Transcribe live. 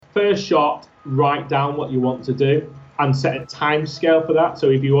first shot, write down what you want to do and set a time scale for that. So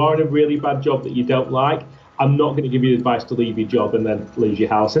if you are in a really bad job that you don't like, I'm not going to give you advice to leave your job and then lose your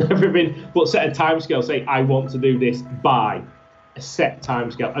house and everything, but set a time scale. Say, I want to do this by a set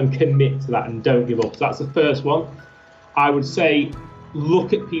time scale and commit to that and don't give up. So that's the first one. I would say,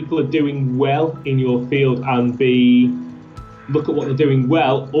 look at people who are doing well in your field and look at what they're doing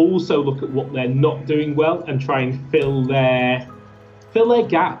well. Also look at what they're not doing well and try and fill their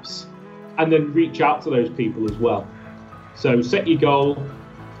gaps, and then reach out to those people as well. So set your goal,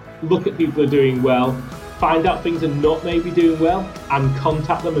 look at people who are doing well, find out things they're not maybe doing well, and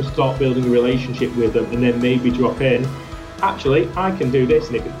contact them and start building a relationship with them, and then maybe drop in, actually, I can do this,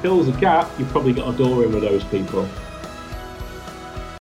 and if it fills a gap, you've probably got a door in with those people.